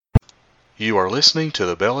You are listening to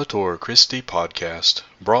the Bellator Christi podcast,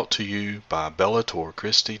 brought to you by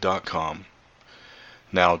BellatorChristi.com.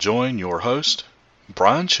 Now join your host,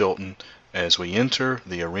 Brian Chilton, as we enter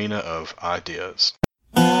the arena of ideas.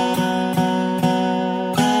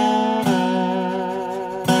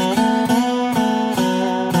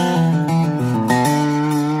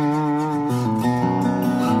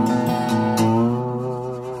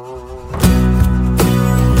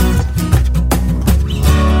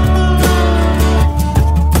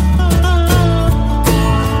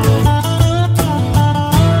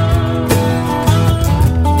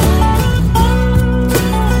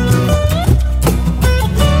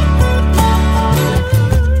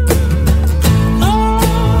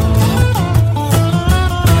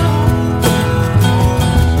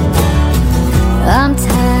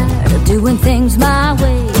 Things my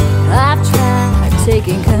way, I've tried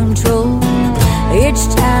taking control. Each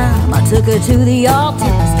time I took her to the altar,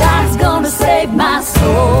 God's gonna save my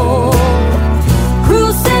soul.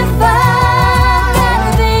 Crucified,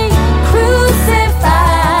 gotta be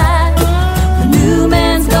crucified. The new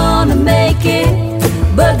man's gonna make it,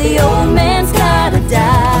 but the old man's gotta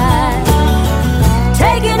die.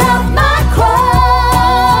 Taking up my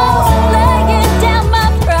cross, laying down my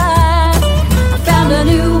pride, I found a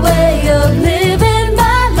new way of living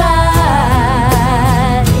my life,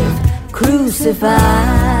 crucified,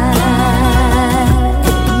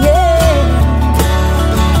 yeah.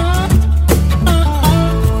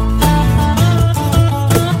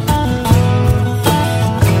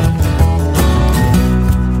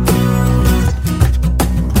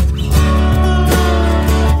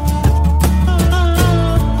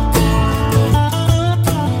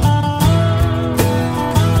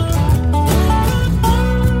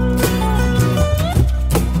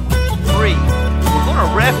 3. We're going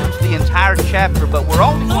to reference the entire chapter, but we're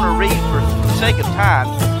only going to read, for the sake of time,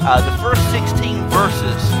 the first 16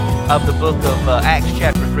 verses of the book of Acts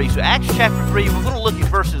chapter 3. So Acts chapter 3, we're going to look at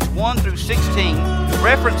verses 1 through 16,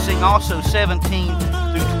 referencing also 17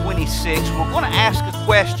 through 26. We're going to ask a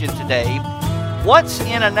question today. What's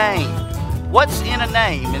in a name? What's in a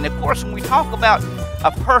name? And of course, when we talk about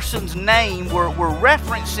a person's name, we're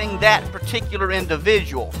referencing that particular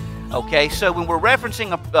individual. Okay, so when we're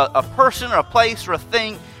referencing a person or a place or a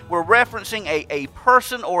thing, we're referencing a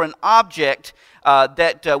person or an object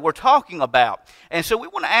that we're talking about. And so we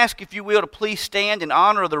want to ask, if you will, to please stand in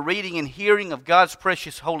honor of the reading and hearing of God's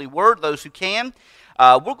precious holy word, those who can.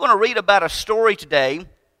 We're going to read about a story today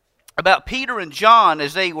about Peter and John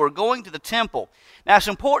as they were going to the temple. Now, it's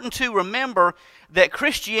important to remember that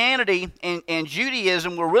Christianity and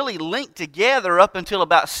Judaism were really linked together up until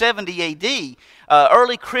about 70 A.D.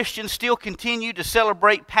 Early Christians still continued to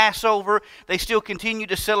celebrate Passover. They still continued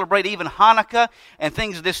to celebrate even Hanukkah and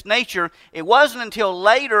things of this nature. It wasn't until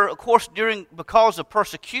later, of course, because of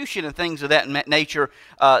persecution and things of that nature,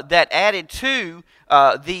 that added to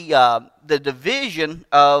the division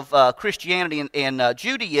of Christianity and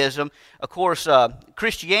Judaism. Of course,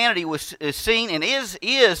 Christianity is seen and is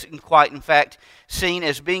quite in fact seen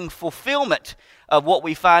as being fulfillment of what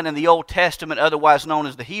we find in the Old Testament, otherwise known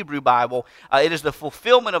as the Hebrew Bible. It is the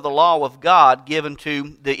fulfillment of the law of God given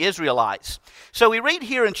to the Israelites. So we read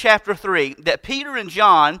here in chapter 3 that Peter and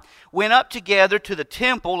John went up together to the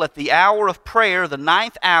temple at the hour of prayer, the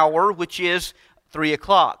 9th hour, which is 3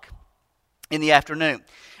 o'clock in the afternoon.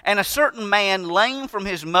 And a certain man, lame from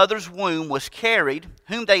his mother's womb, was carried,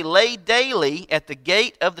 whom they laid daily at the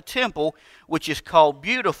gate of the temple, which is called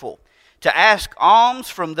Beautiful, to ask alms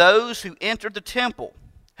from those who entered the temple,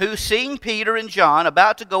 who, seeing Peter and John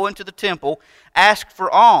about to go into the temple, asked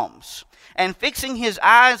for alms. And fixing his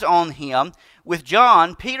eyes on him with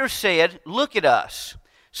John, Peter said, "Look at us."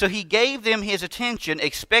 So he gave them his attention,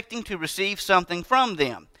 expecting to receive something from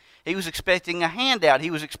them. He was expecting a handout.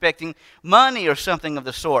 He was expecting money or something of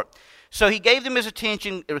the sort. So he gave them his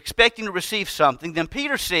attention, expecting to receive something. Then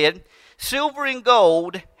Peter said, "Silver and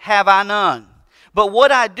gold have I none, but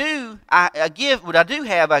what I do have,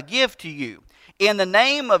 I give to you. In the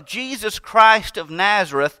name of Jesus Christ of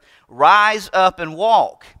Nazareth, rise up and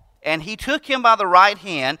walk." And he took him by the right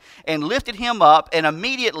hand and lifted him up, and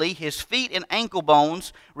immediately his feet and ankle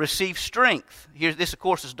bones received strength. This, of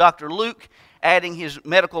course, is Dr. Luke adding his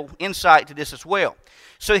medical insight to this as well.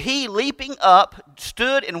 So he, leaping up,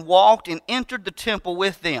 stood and walked and entered the temple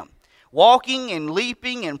with them, walking and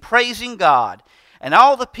leaping and praising God. And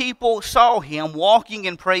all the people saw him walking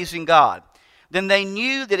and praising God. Then they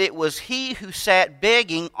knew that it was he who sat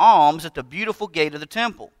begging alms at the beautiful gate of the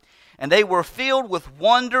temple. And they were filled with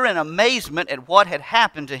wonder and amazement at what had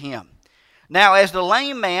happened to him. Now as the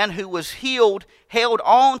lame man who was healed held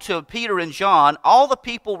on to Peter and John, all the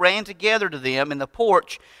people ran together to them in the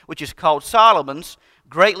porch, which is called Solomon's,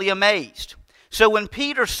 greatly amazed. So when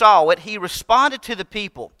Peter saw it, he responded to the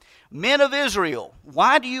people, "Men of Israel,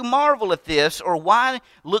 why do you marvel at this, or why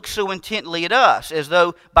look so intently at us, as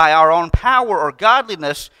though by our own power or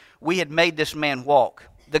godliness we had made this man walk?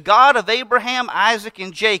 The God of Abraham, Isaac,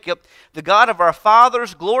 and Jacob, the God of our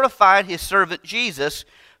fathers, glorified his servant Jesus,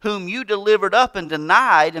 whom you delivered up and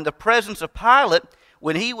denied in the presence of Pilate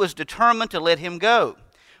when he was determined to let him go.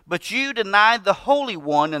 But you denied the Holy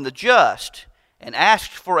One and the just, and asked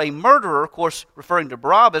for a murderer," of course referring to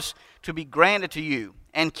Barabbas, "to be granted to you,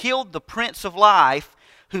 and killed the Prince of Life,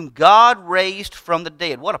 whom God raised from the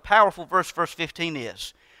dead." What a powerful verse 15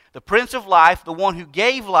 is. The Prince of Life, the one who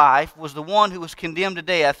gave life, was the one who was condemned to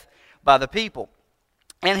death by the people.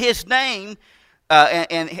 And his name,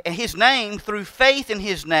 through faith in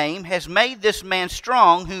his name, has made this man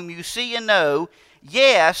strong, whom you see and know.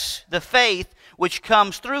 Yes, the faith which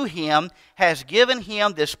comes through him has given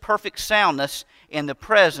him this perfect soundness in the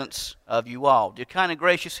presence of you all. Dear kind and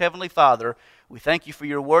gracious Heavenly Father, we thank you for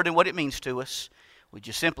your word and what it means to us. We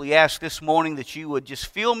just simply ask this morning that you would just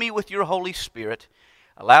fill me with your Holy Spirit.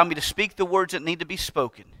 Allow me to speak the words that need to be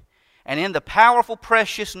spoken. And in the powerful,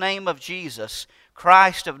 precious name of Jesus,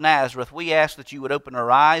 Christ of Nazareth, we ask that you would open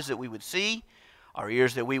our eyes that we would see, our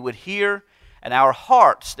ears that we would hear, and our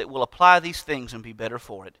hearts that will apply these things and be better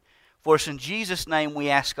for it. For it's in Jesus' name we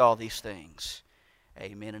ask all these things.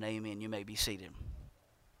 Amen and amen. You may be seated.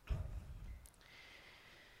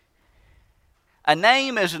 A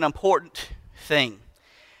name is an important thing.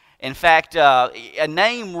 In fact, a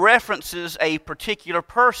name references a particular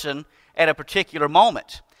person at a particular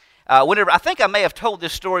moment. I think I may have told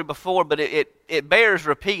this story before, but it bears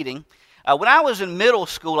repeating. When I was in middle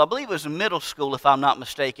school, I believe it was in middle school if I'm not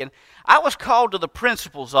mistaken, I was called to the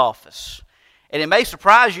principal's office. And it may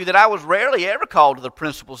surprise you that I was rarely ever called to the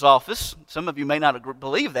principal's office. Some of you may not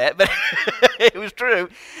believe that, but it was true.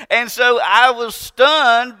 And so I was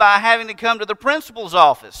stunned by having to come to the principal's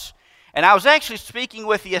office. And I was actually speaking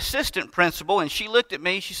with the assistant principal, and she looked at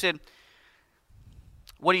me, she said,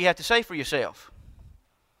 "What do you have to say for yourself?"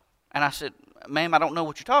 And I said, "Ma'am, I don't know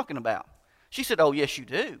what you're talking about." She said, "Oh, yes, you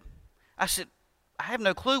do." I said, "I have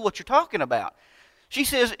no clue what you're talking about." She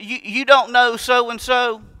says, you don't know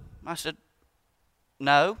so-and-so?" I said,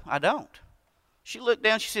 "No, I don't." She looked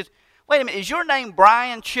down, she said, "Wait a minute, is your name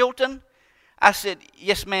Brian Chilton?" I said,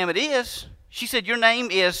 "Yes, ma'am, it is." She said, "Your name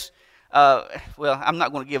is," well, I'm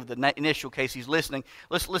not going to give the initial case he's listening.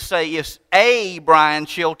 Let's say it's A. Brian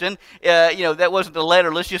Chilton. That wasn't the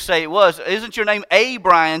letter. Let's just say it was. "Isn't your name A.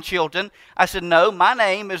 Brian Chilton?" I said, "No, my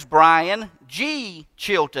name is Brian G.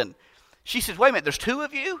 Chilton." She said, "Wait a minute, there's two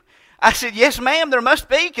of you?" I said, "Yes, ma'am, there must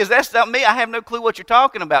be, because that's not me. I have no clue what you're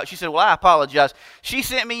talking about." She said, "Well, I apologize." She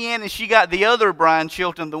sent me in, and she got the other Brian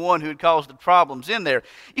Chilton, the one who had caused the problems, in there.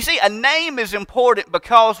 You see, a name is important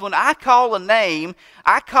because when I call a name,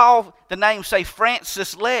 I call the name, say,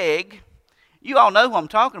 Francis Legg. You all know who I'm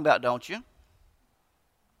talking about, don't you?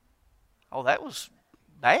 Oh, that was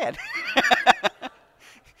bad.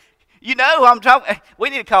 You know who I'm talking. We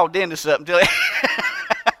need to call Dennis up and tell him.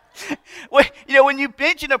 When you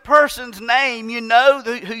mention a person's name, you know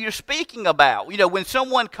who you're speaking about. When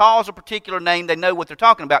someone calls a particular name, they know what they're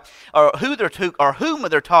talking about, or whom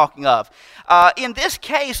they're talking of. In this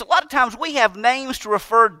case, a lot of times we have names to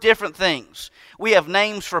refer to different things. We have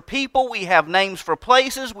names for people, we have names for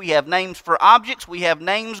places, we have names for objects, we have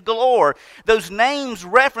names galore. Those names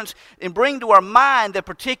reference and bring to our mind the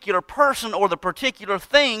particular person or the particular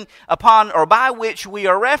thing upon or by which we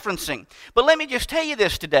are referencing. But let me just tell you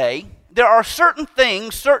this today. There are certain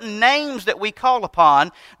things, certain names that we call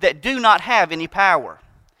upon that do not have any power.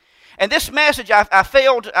 And this message, I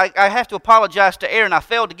have to apologize to Erin. I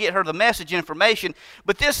failed to get her the message information.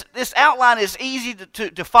 But this outline is easy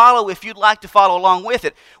to follow if you'd like to follow along with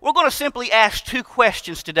it. We're going to simply ask two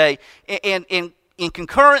questions today in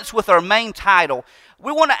concurrence with our main title.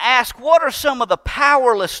 We want to ask, what are some of the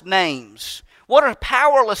powerless names? What are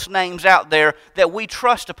powerless names out there that we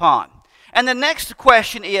trust upon? And the next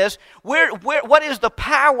question is, what is the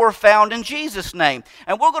power found in Jesus' name?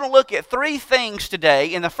 And we're going to look at three things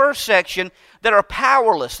today in the first section that are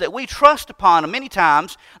powerless, that we trust upon many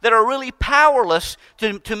times, that are really powerless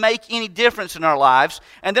to make any difference in our lives.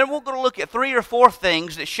 And then we're going to look at three or four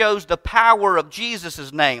things that shows the power of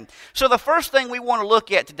Jesus' name. So the first thing we want to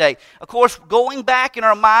look at today, of course, going back in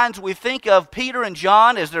our minds, we think of Peter and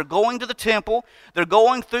John as they're going to the temple. They're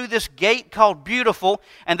going through this gate called Beautiful,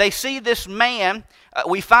 and they see this man.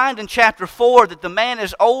 We find in chapter 4 that the man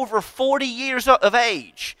is over 40 years of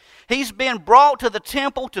age. He's been brought to the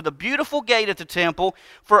temple, to the beautiful gate at the temple.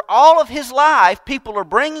 For all of his life, people are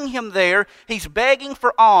bringing him there. He's begging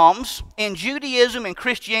for alms. In Judaism and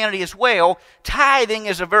Christianity as well, tithing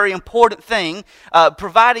is a very important thing.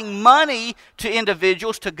 Providing money to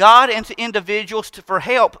individuals, to God and to individuals for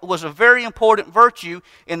help was a very important virtue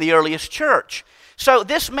in the earliest church. So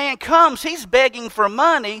this man comes, he's begging for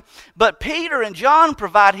money, but Peter and John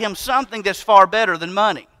provide him something that's far better than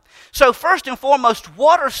money. So first and foremost,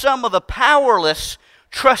 what are some of the powerless,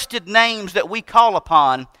 trusted names that we call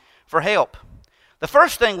upon for help? The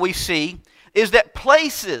first thing we see is that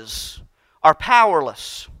places are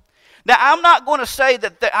powerless. Now, I'm not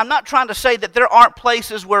trying to say that there aren't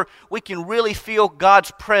places where we can really feel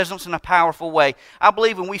God's presence in a powerful way. I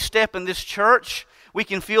believe when we step in this church, we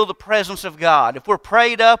can feel the presence of God. If we're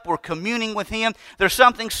prayed up, we're communing with Him. There's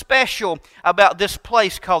something special about this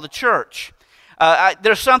place called the church.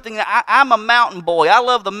 There's something, I'm a mountain boy. I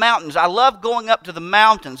love the mountains. I love going up to the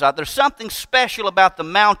mountains. There's something special about the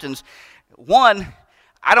mountains. One,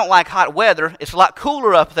 I don't like hot weather. It's a lot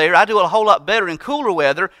cooler up there. I do a whole lot better in cooler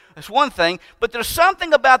weather. That's one thing. But there's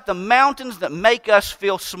something about the mountains that make us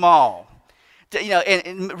feel small.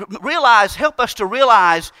 And help us to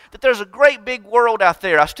realize that there's a great big world out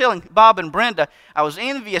there. I was telling Bob and Brenda, I was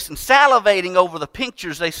envious and salivating over the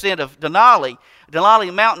pictures they sent of Denali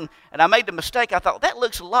Mountain, and I made the mistake. I thought, that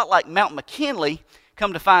looks a lot like Mount McKinley.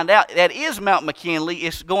 Come to find out, that is Mount McKinley.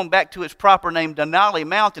 It's going back to its proper name, Denali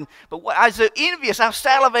Mountain. But I was envious. I was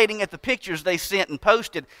salivating at the pictures they sent and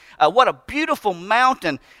posted. What a beautiful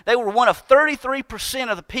mountain. They were one of 33%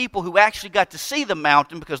 of the people who actually got to see the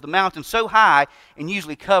mountain because the mountain's so high and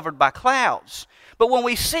usually covered by clouds. But when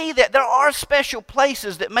we see that there are special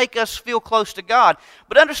places that make us feel close to God.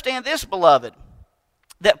 But understand this, beloved,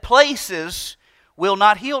 that places will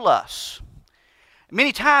not heal us.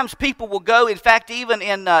 Many times people will go, in fact, even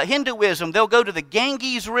in Hinduism, they'll go to the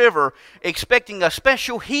Ganges River expecting a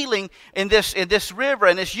special healing in this river,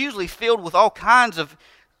 and it's usually filled with all kinds of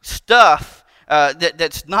stuff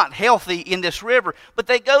that's not healthy in this river. But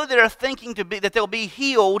they go there thinking that they'll be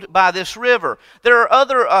healed by this river. There are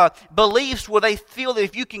other beliefs where they feel that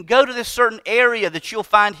if you can go to this certain area that you'll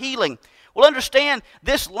find healing. Well, understand,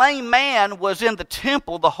 this lame man was in the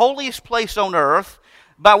temple, the holiest place on earth,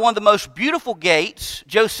 by one of the most beautiful gates.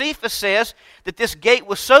 Josephus says that this gate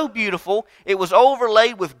was so beautiful, it was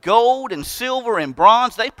overlaid with gold and silver and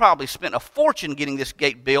bronze. They probably spent a fortune getting this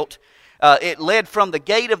gate built. It led from the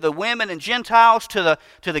gate of the women and Gentiles to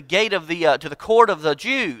the gate of to the court of the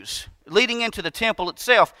Jews, leading into the temple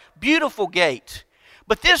itself. Beautiful gate.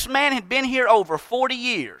 But this man had been here over 40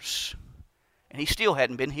 years, and he still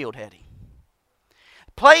hadn't been healed, had he?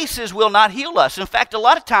 Places will not heal us. In fact, a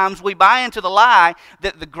lot of times we buy into the lie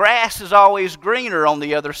that the grass is always greener on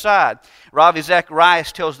the other side. Ravi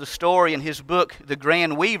Zacharias tells the story in his book, The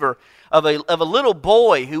Grand Weaver, of a little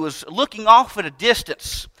boy who was looking off at a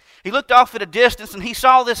distance. He looked off at a distance and he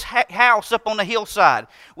saw this house up on the hillside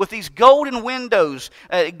with these golden windows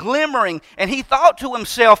glimmering. And he thought to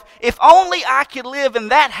himself, if only I could live in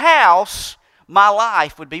that house, my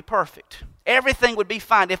life would be perfect. Everything would be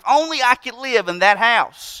fine. If only I could live in that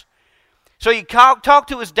house. So he talked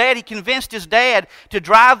to his dad. He convinced his dad to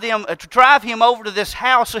drive him over to this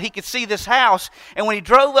house so he could see this house. And when he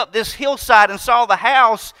drove up this hillside and saw the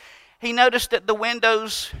house, he noticed that the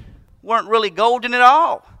windows weren't really golden at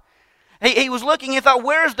all. He was looking and thought,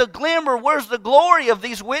 where's the glimmer? Where's the glory of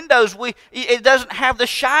these windows? It doesn't have the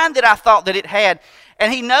shine that I thought that it had.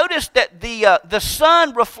 And he noticed that the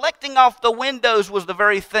sun reflecting off the windows was the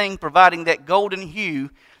very thing providing that golden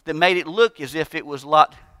hue that made it look as if it was a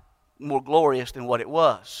lot more glorious than what it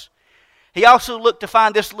was. He also looked to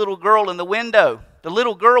find this little girl in the window. The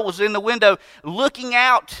little girl was in the window looking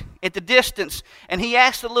out at the distance. And he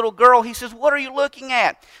asked the little girl, he says, what are you looking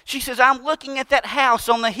at? She says, I'm looking at that house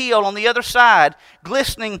on the hill on the other side,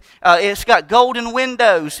 glistening. It's got golden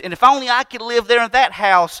windows. And if only I could live there in that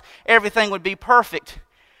house, everything would be perfect.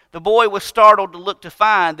 The boy was startled to look to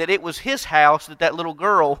find that it was his house that little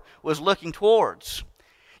girl was looking towards.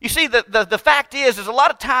 You see, the fact is a lot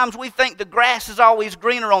of times we think the grass is always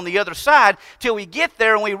greener on the other side till we get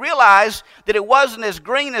there and we realize that it wasn't as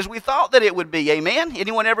green as we thought that it would be. Amen?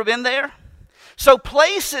 Anyone ever been there? So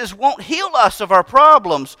places won't heal us of our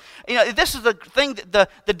problems. You know, this is the thing that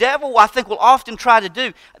the devil, I think, will often try to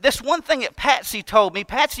do. This one thing that Patsy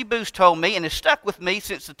Booth told me, and it stuck with me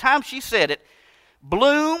since the time she said it,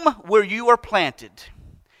 bloom where you are planted.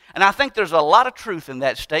 And I think there's a lot of truth in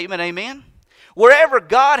that statement. Amen? Wherever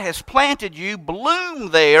God has planted you,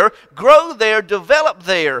 bloom there, grow there, develop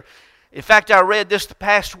there. In fact, I read this the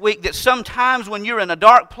past week that sometimes when you're in a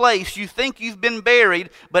dark place, you think you've been buried,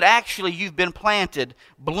 but actually you've been planted.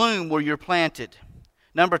 Bloom where you're planted.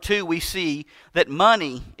 Number 2, we see that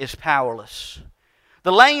money is powerless.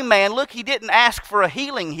 The lame man, look, he didn't ask for a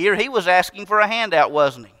healing here. He was asking for a handout,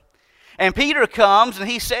 wasn't he? And Peter comes and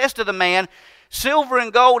he says to the man, silver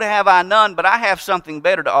and gold have I none, but I have something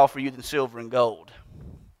better to offer you than silver and gold.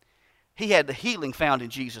 He had the healing found in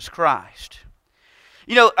Jesus Christ.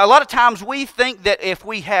 You know, a lot of times we think that if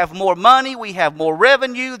we have more money, we have more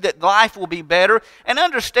revenue, that life will be better. And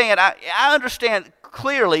understand, I understand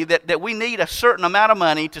clearly that we need a certain amount of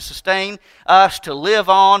money to sustain us, to live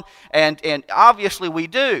on, and obviously we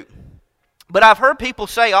do. But I've heard people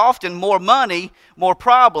say often, more money, more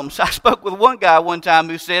problems. I spoke with one guy one time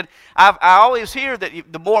who said, I always hear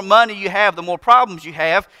that the more money you have, the more problems you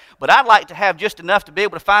have, but I'd like to have just enough to be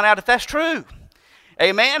able to find out if that's true.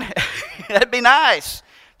 Amen? That'd be nice,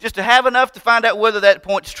 just to have enough to find out whether that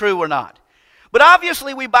point's true or not. But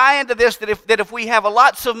obviously we buy into this that if we have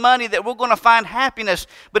lots of money that we're going to find happiness.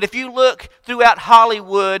 But if you look throughout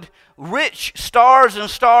Hollywood, rich stars and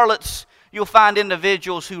starlets, you'll find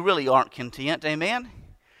individuals who really aren't content. Amen?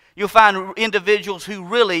 You'll find individuals who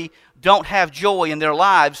really don't have joy in their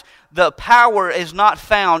lives. The power is not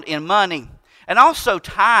found in money. And also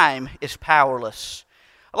time is powerless.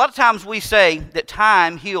 A lot of times we say that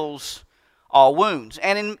time heals all wounds.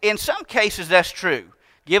 And in some cases that's true.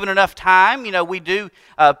 Given enough time, you know, we do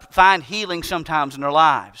find healing sometimes in our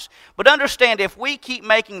lives. But understand, if we keep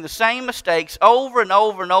making the same mistakes over and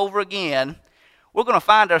over and over again, we're going to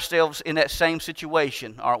find ourselves in that same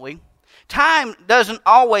situation, aren't we? Time doesn't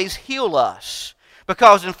always heal us.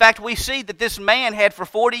 Because, in fact, we see that this man had for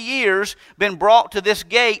 40 years been brought to this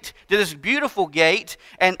gate, to this beautiful gate,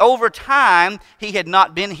 and over time, he had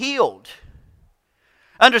not been healed.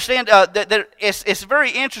 Understand, that it's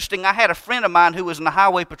very interesting. I had a friend of mine who was in the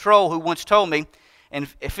highway patrol who once told me, and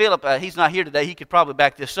Philip, he's not here today, he could probably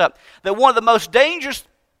back this up, that one of the most dangerous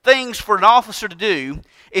things for an officer to do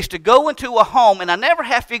is to go into a home, and I never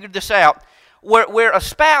have figured this out, where a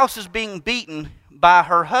spouse is being beaten by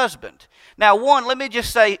her husband. Now, one, let me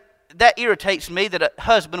just say, that irritates me that a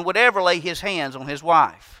husband would ever lay his hands on his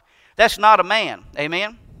wife. That's not a man,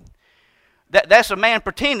 amen? That's a man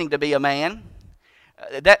pretending to be a man.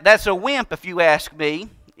 That's a wimp, if you ask me.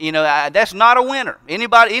 You know, that's not a winner.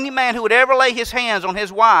 Any man who would ever lay his hands on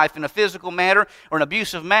his wife in a physical manner or an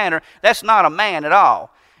abusive manner, that's not a man at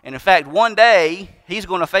all. And in fact, one day, he's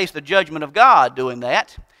going to face the judgment of God doing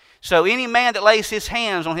that. So any man that lays his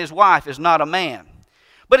hands on his wife is not a man.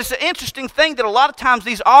 But it's an interesting thing that a lot of times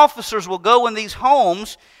these officers will go in these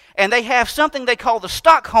homes and they have something they call the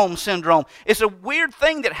Stockholm Syndrome. It's a weird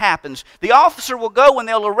thing that happens. The officer will go and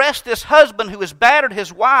they'll arrest this husband who has battered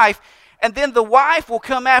his wife, and then the wife will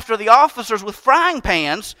come after the officers with frying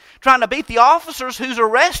pans, trying to beat the officers who's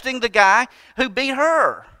arresting the guy who beat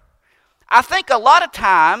her. I think a lot of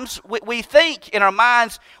times we think in our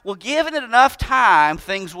minds, well, given it enough time,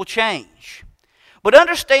 things will change. But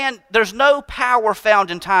understand, there's no power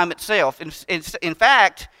found in time itself. In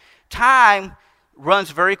fact, time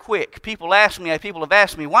runs very quick. People have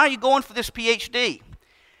asked me, why are you going for this PhD?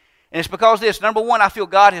 And it's because this. Number one, I feel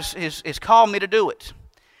God has called me to do it.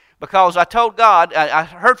 Because I told God, I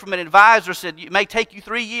heard from an advisor, said, it may take you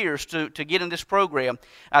 3 years to get in this program.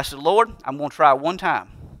 I said, Lord, I'm going to try one time.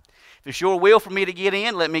 If it's your will for me to get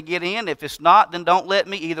in, let me get in. If it's not, then don't let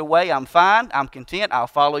me. Either way, I'm fine. I'm content. I'll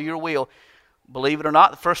follow your will. Believe it or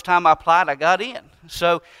not, the first time I applied, I got in.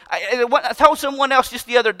 So I told someone else just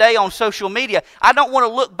the other day on social media, I don't want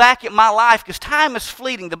to look back at my life because time is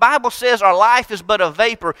fleeting. The Bible says our life is but a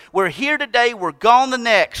vapor. We're here today, we're gone the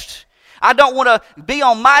next. I don't want to be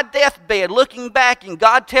on my deathbed looking back and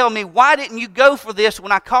God tell me, why didn't you go for this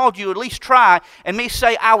when I called you? At least try. And me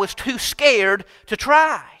say I was too scared to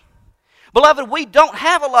try. Beloved, we don't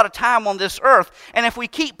have a lot of time on this earth, and if we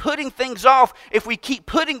keep putting things off, if we keep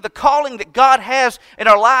putting the calling that God has in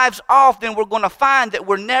our lives off, then we're going to find that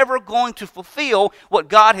we're never going to fulfill what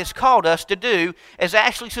God has called us to do. As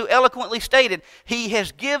Ashley so eloquently stated, He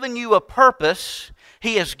has given you a purpose,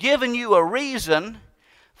 He has given you a reason.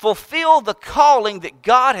 Fulfill the calling that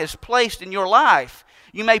God has placed in your life.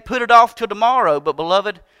 You may put it off till tomorrow, but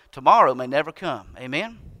beloved, tomorrow may never come.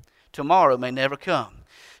 Amen? Tomorrow may never come.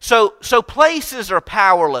 So places are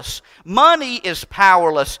powerless. Money is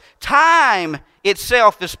powerless. Time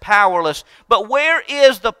itself is powerless. But where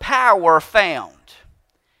is the power found?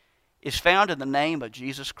 It's found in the name of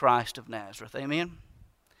Jesus Christ of Nazareth. Amen?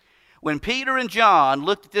 When Peter and John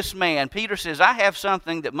looked at this man, Peter says, I have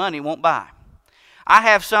something that money won't buy. I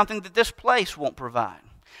have something that this place won't provide.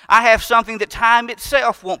 I have something that time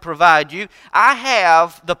itself won't provide you. I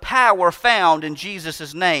have the power found in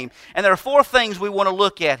Jesus' name. And there are 4 things we want to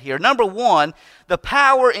look at here. Number 1, the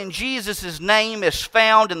power in Jesus' name is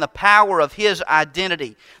found in the power of His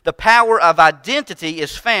identity. The power of identity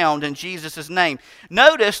is found in Jesus' name.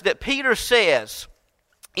 Notice that Peter says,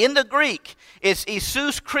 in the Greek, it's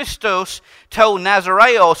Jesus Christos to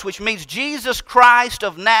Nazareos, which means Jesus Christ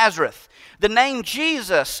of Nazareth. The name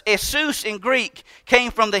Jesus, Jesus in Greek, came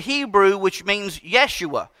from the Hebrew, which means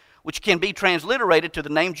Yeshua, which can be transliterated to the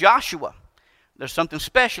name Joshua. There's something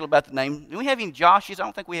special about the name. Do we have any Joshuas? I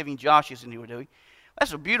don't think we have any Joshuas in here, do we?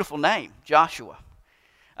 That's a beautiful name, Joshua.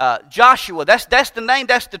 Joshua, that's the name,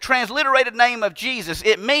 that's the transliterated name of Jesus.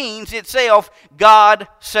 It means itself, God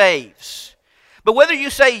saves. But whether you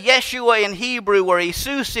say Yeshua in Hebrew or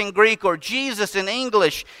Jesus in Greek or Jesus in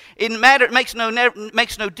English, it makes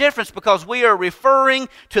no difference, because we are referring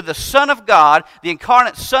to the Son of God, the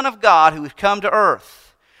incarnate Son of God who has come to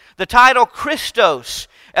earth. The title Christos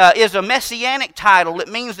is a messianic title. It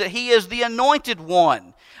means that He is the anointed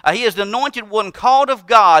one. He is the anointed one, called of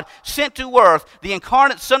God, sent to earth, the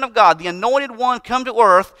incarnate Son of God, the anointed one come to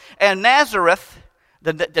earth. And Nazareth,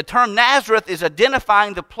 the term Nazareth is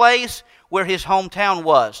identifying the place where His hometown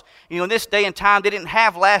was. You know, in this day and time, they didn't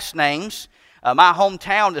have last names. My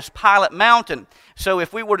hometown is Pilot Mountain. So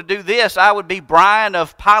if we were to do this, I would be Brian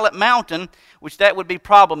of Pilot Mountain, which that would be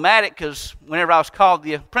problematic, because whenever I was called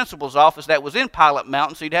the principal's office, that was in Pilot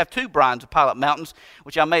Mountain, so you'd have 2 Brians of Pilot Mountains,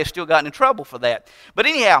 which I may have still gotten in trouble for that. But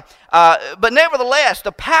anyhow, but nevertheless,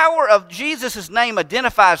 the power of Jesus' name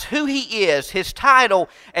identifies who He is, His title,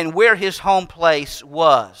 and where His home place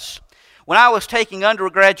was. When I was taking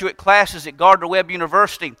undergraduate classes at Gardner-Webb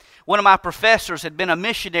University, one of my professors had been a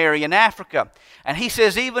missionary in Africa. And he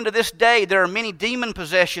says even to this day there are many demon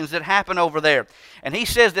possessions that happen over there. And he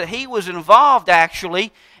says that he was involved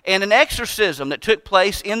actually in an exorcism that took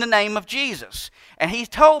place in the name of Jesus. And he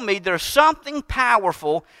told me there's something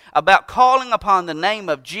powerful about calling upon the name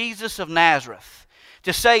of Jesus of Nazareth.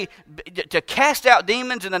 To cast out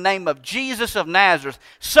demons in the name of Jesus of Nazareth.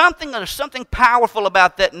 There's something powerful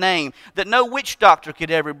about that name that no witch doctor could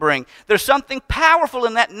ever bring. There's something powerful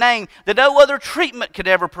in that name that no other treatment could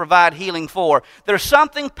ever provide healing for. There's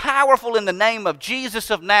something powerful in the name of Jesus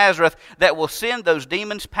of Nazareth that will send those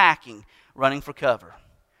demons packing, running for cover.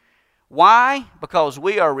 Why? Because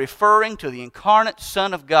we are referring to the incarnate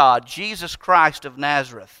Son of God, Jesus Christ of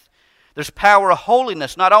Nazareth. There's power of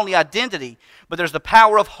holiness, not only identity, but there's the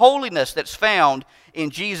power of holiness that's found in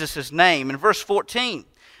Jesus' name. In verse 14,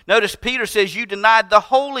 notice Peter says, you denied the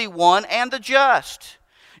Holy One and the just.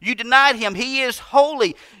 You denied Him. He is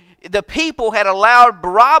holy. The people had allowed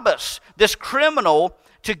Barabbas, this criminal,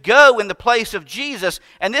 to go in the place of Jesus.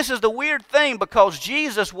 And this is the weird thing, because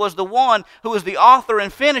Jesus was the one who was the author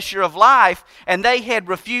and finisher of life, and they had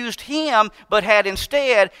refused Him, but had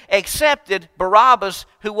instead accepted Barabbas,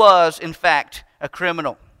 who was in fact a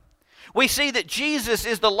criminal. We see that Jesus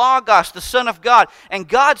is the Logos, the Son of God, and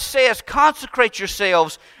God says, consecrate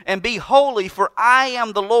yourselves and be holy, for I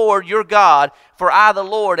am the Lord your God, for I the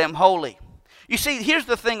Lord am holy. You see, here's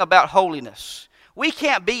the thing about holiness. We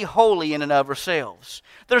can't be holy in and of ourselves.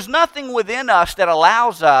 There's nothing within us that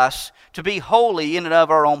allows us to be holy in and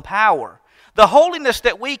of our own power. The holiness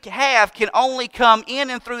that we have can only come in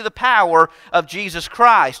and through the power of Jesus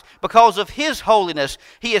Christ. Because of His holiness,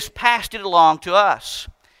 He has passed it along to us.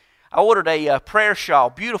 I ordered a prayer shawl,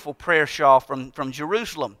 beautiful prayer shawl from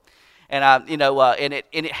Jerusalem. And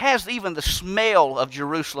it has even the smell of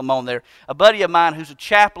Jerusalem on there. A buddy of mine who's a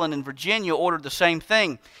chaplain in Virginia ordered the same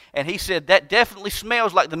thing, and he said that definitely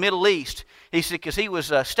smells like the Middle East. He said because he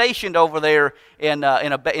was stationed over there in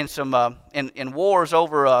wars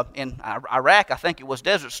over in Iraq. I think it was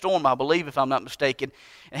Desert Storm, I believe, if I'm not mistaken.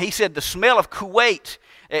 And he said the smell of Kuwait,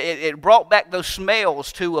 it brought back those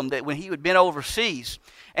smells to him that when he had been overseas.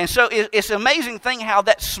 And so it's an amazing thing how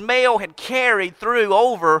that smell had carried through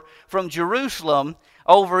over from Jerusalem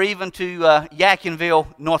over even to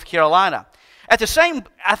Yadkinville, North Carolina. In the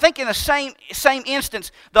same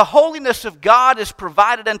instance, the holiness of God is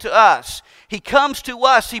provided unto us. He comes to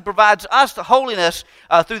us, He provides us the holiness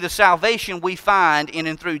through the salvation we find in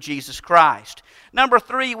and through Jesus Christ. Number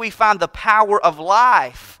 3, we find the power of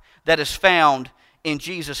life that is found in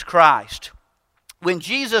Jesus Christ. When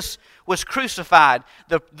Jesus was crucified,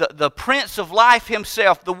 the Prince of Life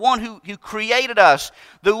Himself, the one who created us,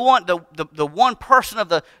 the one person of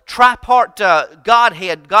the tripart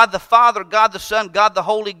Godhead, God the Father, God the Son, God the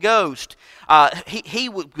Holy Ghost, He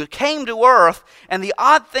came to earth. And the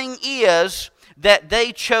odd thing is that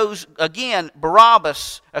they chose, again,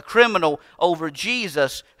 Barabbas, a criminal, over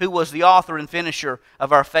Jesus, who was the author and finisher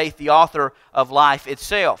of our faith, the author of life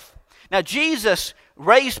itself. Now, Jesus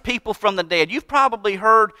raised people from the dead. You've probably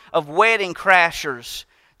heard of wedding crashers.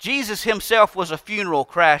 Jesus himself was a funeral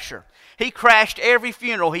crasher. He crashed every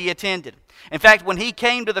funeral he attended. In fact, when he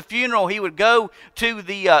came to the funeral, he would go to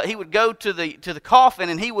the coffin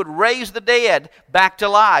and he would raise the dead back to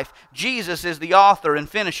life. Jesus is the author and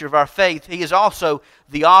finisher of our faith. He is also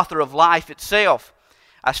the author of life itself.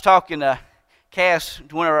 I was talking to Cass,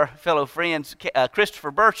 one of our fellow friends,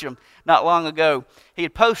 Christopher Burcham, not long ago. He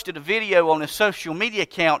had posted a video on his social media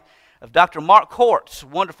account of Dr. Mark Kortz, a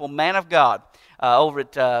wonderful man of God, over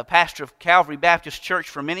at pastor of Calvary Baptist Church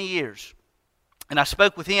for many years. And I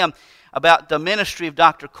spoke with him about the ministry of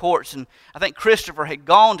Dr. Kortz, and I think Christopher had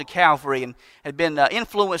gone to Calvary and had been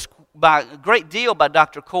influenced by a great deal by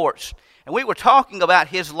Dr. Kortz. And we were talking about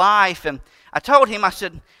his life, and I told him, I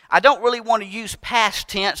said, I don't really want to use past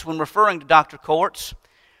tense when referring to Dr. Kortz,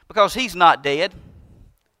 because he's not dead.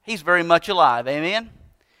 He's very much alive, amen?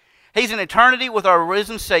 He's in eternity with our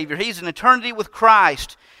risen Savior. He's in eternity with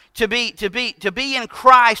Christ. To be in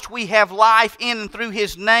Christ, we have life in and through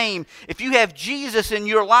His name. If you have Jesus in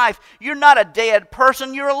your life, you're not a dead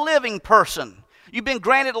person, you're a living person. You've been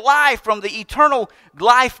granted life from the eternal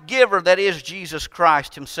life giver that is Jesus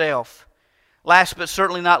Christ Himself. Last but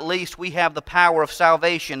certainly not least, we have the power of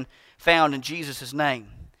salvation found in Jesus' name.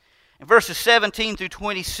 In verses 17 through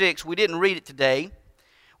 26, we didn't read it today.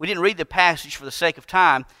 We didn't read the passage for the sake of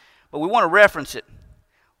time, but we want to reference it.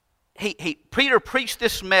 Peter preached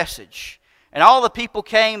this message, and all the people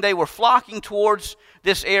came. They were flocking towards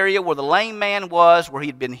this area where the lame man was, where he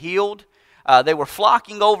had been healed. They were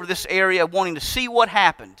flocking over this area, wanting to see what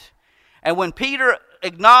happened. And when Peter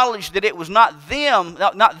acknowledged that it was not them,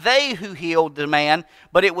 not they who healed the man,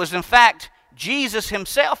 but it was in fact Jesus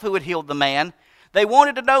Himself who had healed the man, they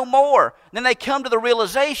wanted to know more. Then they come to the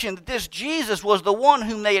realization that this Jesus was the one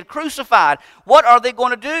whom they had crucified. What are they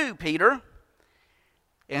going to do, Peter?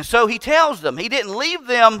 And so he tells them. He didn't leave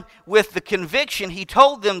them with the conviction. He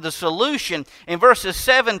told them the solution. In verses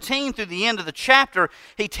 17 through the end of the chapter,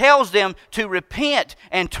 he tells them to repent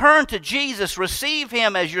and turn to Jesus. Receive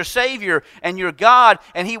Him as your Savior and your God,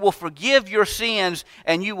 and He will forgive your sins,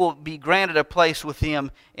 and you will be granted a place with Him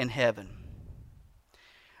in heaven.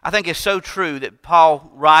 I think it's so true that Paul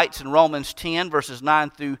writes in Romans 10, verses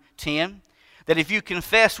 9 through 10, that if you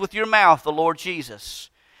confess with your mouth the Lord Jesus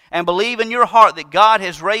and believe in your heart that God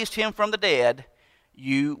has raised Him from the dead,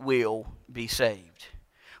 you will be saved.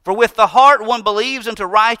 For with the heart one believes unto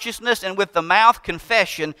righteousness, and with the mouth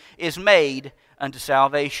confession is made unto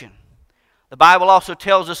salvation. The Bible also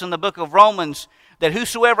tells us in the book of Romans that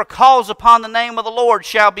whosoever calls upon the name of the Lord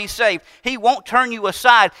shall be saved. He won't turn you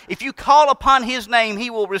aside. If you call upon His name,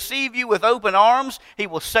 He will receive you with open arms. He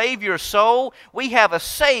will save your soul. We have a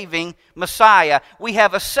saving Messiah. We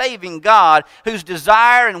have a saving God whose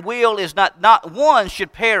desire and will is not one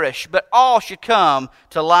should perish, but all should come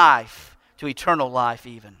to life, to eternal life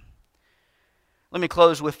even. Let me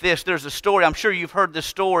close with this. There's a story, I'm sure you've heard this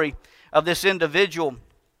story, of this individual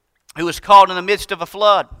who was caught in the midst of a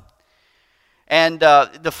flood. And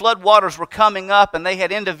the flood waters were coming up, and they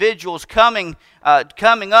had individuals coming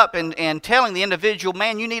up and telling the individual,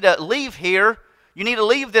 man, you need to leave here. You need to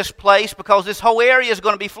leave this place because this whole area is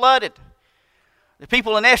going to be flooded. The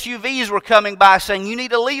people in SUVs were coming by saying, you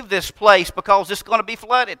need to leave this place because it's going to be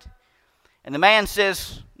flooded. And the man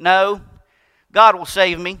says, no, God will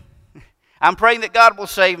save me. I'm praying that God will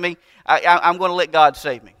save me. I'm going to let God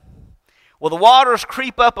save me. Well, the waters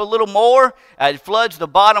creep up a little more. It floods the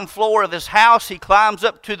bottom floor of his house. He climbs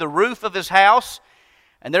up to the roof of his house.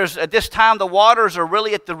 And at this time, the waters are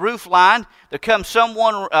really at the roof line. There comes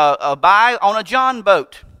someone by on a John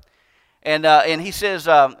boat. And he says,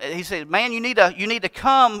 man, you need to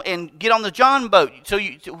come and get on the John boat so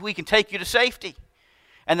we can take you to safety.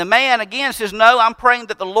 And the man again says, no, I'm praying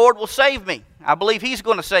that the Lord will save me. I believe He's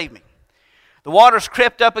going to save me. The waters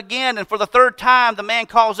crept up again, and for the third time, the man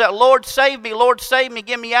calls out, Lord, save me,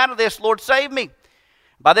 get me out of this, Lord, save me.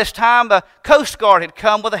 By this time, the Coast Guard had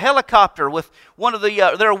come with a helicopter with one of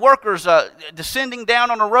their workers descending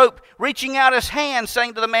down on a rope, reaching out his hand,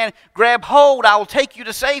 saying to the man, grab hold, I will take you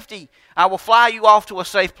to safety. I will fly you off to a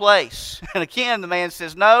safe place. And again, the man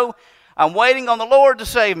says, no, I'm waiting on the Lord to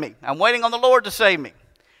save me. I'm waiting on the Lord to save me.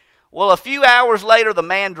 Well, a few hours later, the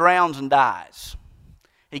man drowns and dies.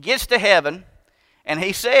 He gets to heaven, and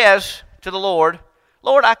he says to the Lord,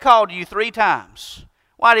 Lord, I called you 3 times.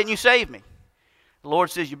 Why didn't you save me? The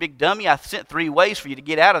Lord says, you big dummy, I sent 3 ways for you to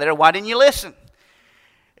get out of there. Why didn't you listen?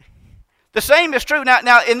 The same is true.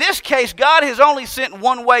 Now, in this case, God has only sent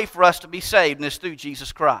one way for us to be saved, and it's through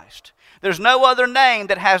Jesus Christ. There's no other name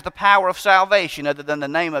that has the power of salvation other than the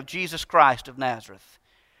name of Jesus Christ of Nazareth.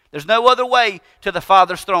 There's no other way to the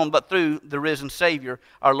Father's throne but through the risen Savior,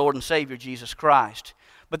 our Lord and Savior, Jesus Christ.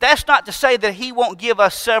 But that's not to say that He won't give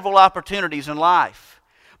us several opportunities in life.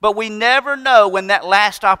 But we never know when that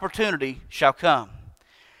last opportunity shall come.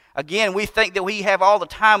 Again, we think that we have all the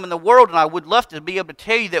time in the world, and I would love to be able to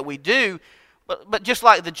tell you that we do. But just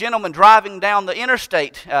like the gentleman driving down the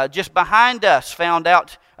interstate just behind us found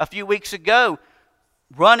out a few weeks ago,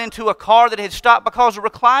 run into a car that had stopped because a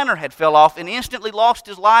recliner had fell off and instantly lost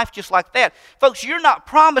his life just like that. Folks, you're not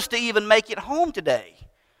promised to even make it home today.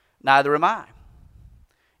 Neither am I.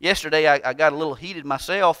 Yesterday, I got a little heated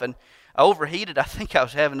myself, and I overheated. I think I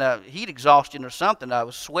was having a heat exhaustion or something. I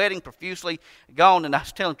was sweating profusely, gone, and I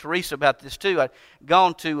was telling Teresa about this too. I'd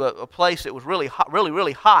gone to a place that was really hot,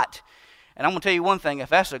 really hot. And I'm going to tell you one thing, if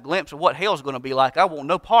that's a glimpse of what hell's going to be like, I want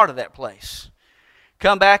no part of that place.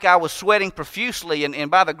 Come back, I was sweating profusely, and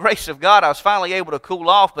by the grace of God, I was finally able to cool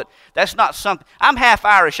off, but that's not something. I'm half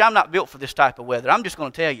Irish. I'm not built for this type of weather. I'm just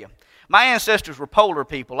going to tell you. My ancestors were polar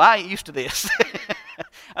people. I ain't used to this.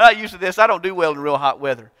 I'm not used to this. I don't do well in real hot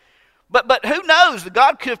weather. But who knows?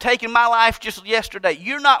 God could have taken my life just yesterday.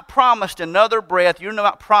 You're not promised another breath. You're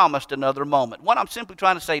not promised another moment. What I'm simply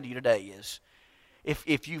trying to say to you today is,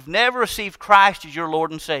 if you've never received Christ as your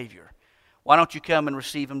Lord and Savior, why don't you come and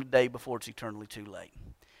receive Him today before it's eternally too late?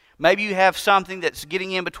 Maybe you have something that's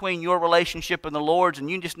getting in between your relationship and the Lord's,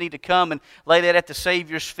 and you just need to come and lay that at the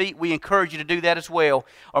Savior's feet. We encourage you to do that as well.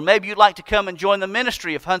 Or maybe you'd like to come and join the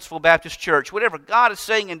ministry of Huntsville Baptist Church. Whatever God is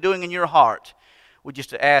saying and doing in your heart, we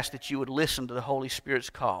just ask that you would listen to the Holy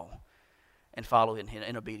Spirit's call and follow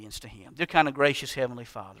in obedience to Him. Dear kind of gracious Heavenly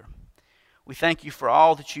Father, we thank You for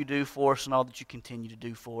all that You do for us and all that You continue to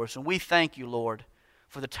do for us. And we thank You, Lord,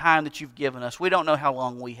 for the time that You've given us. We don't know how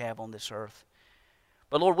long we have on this earth.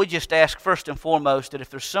 But Lord, we just ask first and foremost that if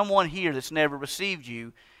there's someone here that's never received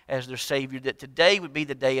You as their Savior, that today would be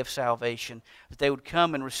the day of salvation, that they would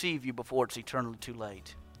come and receive You before it's eternally too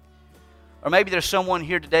late. Or maybe there's someone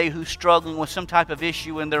here today who's struggling with some type of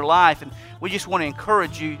issue in their life, and we just want to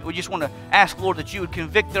encourage you. We just want to ask, Lord, that You would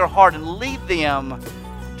convict their heart and lead them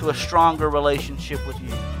to a stronger relationship with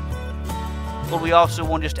You. Lord, we also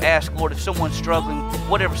want to just ask, Lord, if someone's struggling,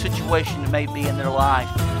 whatever situation it may be in their life,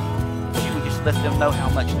 that You would just let them know how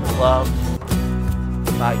much they're loved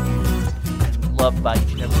by You and loved by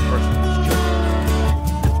each and every person in this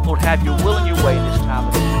church. Lord, have Your will and Your way this time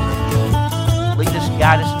of invitation. Lead us,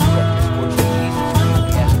 guide us, and direct us. For it's in Jesus' name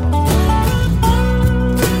we ask all.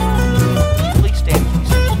 Would you please stand as we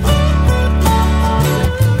sing this song?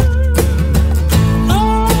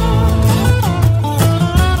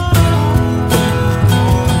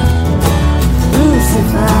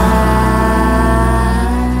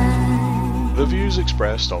 The views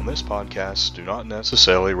expressed on this podcast do not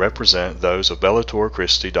necessarily represent those of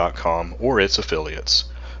BellatorChristi.com or its affiliates.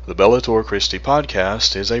 The Bellator Christi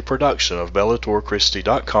podcast is a production of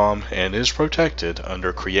BellatorChristi.com and is protected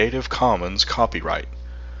under Creative Commons copyright.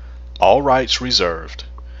 All rights reserved.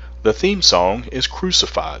 The theme song is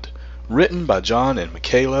Crucified, written by John and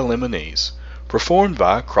Michaela Lemonese, performed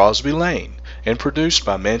by Crosby Lane, and produced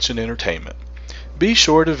by Mansion Entertainment. Be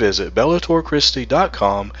sure to visit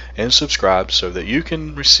BellatorChristi.com and subscribe so that you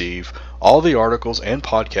can receive all the articles and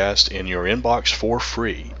podcasts in your inbox for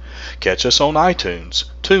free. Catch us on iTunes,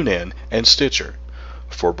 TuneIn, and Stitcher.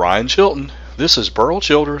 For Brian Chilton, this is Burl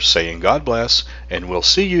Childers saying God bless, and we'll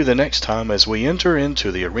see you the next time as we enter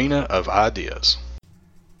into the arena of ideas.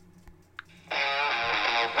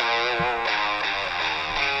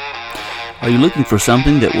 Are you looking for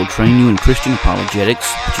something that will train you in Christian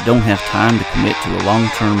apologetics, but you don't have time to commit to a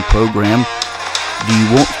long-term program? Do you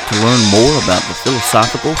want to learn more about the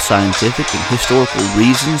philosophical, scientific, and historical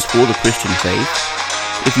reasons for the Christian faith?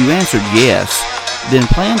 If you answered yes, then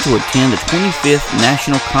plan to attend the 25th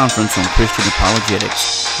National Conference on Christian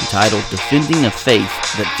Apologetics, entitled Defending a Faith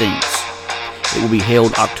That Thinks. It will be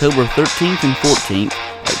held October 13th and 14th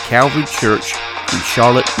at Calvary Church in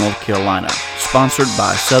Charlotte, North Carolina, sponsored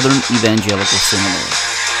by Southern Evangelical Seminary.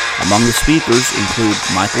 Among the speakers include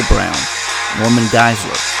Michael Brown, Norman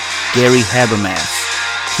Geisler, Gary Habermas,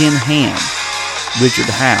 Ken Ham,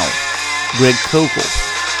 Richard Howe, Greg Kokel,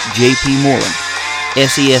 J.P. Moreland,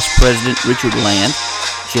 SES President Richard Land,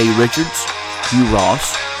 Jay Richards, Hugh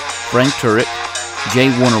Ross, Frank Turek,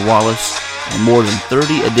 J. Warner Wallace, and more than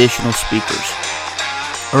 30 additional speakers.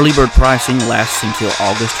 Early bird pricing lasts until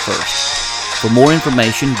August 1st. For more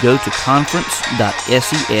information, go to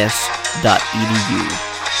conference.ses.edu.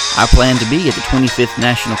 I plan to be at the 25th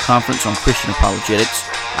National Conference on Christian Apologetics.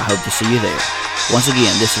 I hope to see you there. Once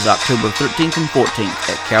again, this is October 13th and 14th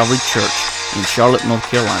at Calvary Church in Charlotte, North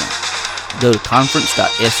Carolina. Go to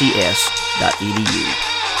conference.ses.edu.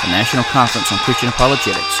 The National Conference on Christian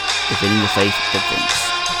Apologetics, defending the faith that thinks.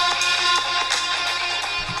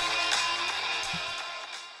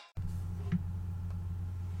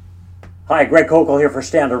 Hi, Greg Kokel here for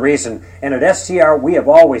Stand to Reason, and at STR we have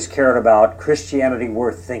always cared about Christianity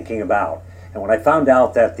worth thinking about. And when I found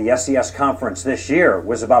out that the SES conference this year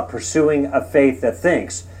was about pursuing a faith that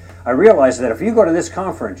thinks, I realized that if you go to this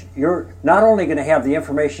conference, you're not only going to have the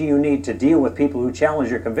information you need to deal with people who challenge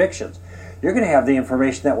your convictions, you're going to have the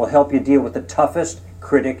information that will help you deal with the toughest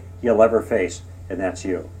critic you'll ever face, and that's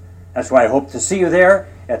you. That's why I hope to see you there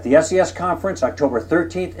at the SES conference, October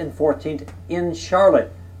 13th and 14th in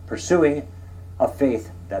Charlotte, pursuing a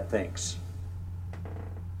faith that thinks.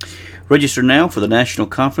 Register now for the National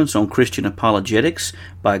Conference on Christian Apologetics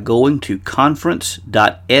by going to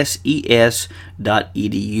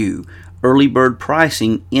conference.ses.edu. Early bird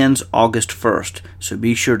pricing ends August 1st, so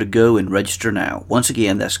be sure to go and register now. Once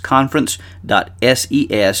again, that's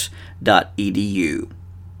conference.ses.edu.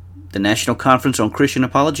 The National Conference on Christian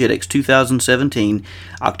Apologetics 2017,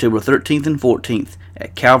 October 13th and 14th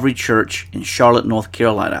at Calvary Church in Charlotte, North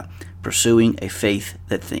Carolina, pursuing a faith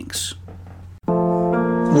that thinks.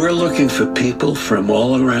 We're looking for people from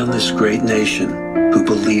all around this great nation who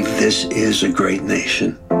believe this is a great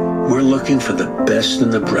nation. We're looking for the best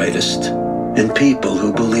and the brightest, and people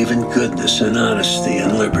who believe in goodness and honesty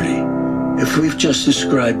and liberty. If we've just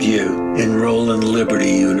described you, enroll in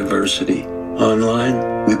Liberty University.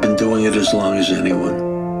 Online, we've been doing it as long as anyone.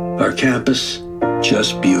 Our campus,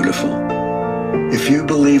 just beautiful. If you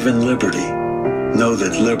believe in liberty, know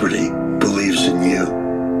that liberty believes in you.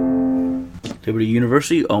 Liberty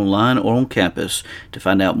University, online or on campus. To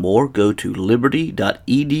find out more, go to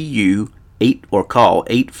liberty.edu or call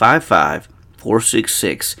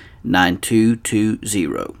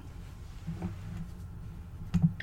 855-466-9220.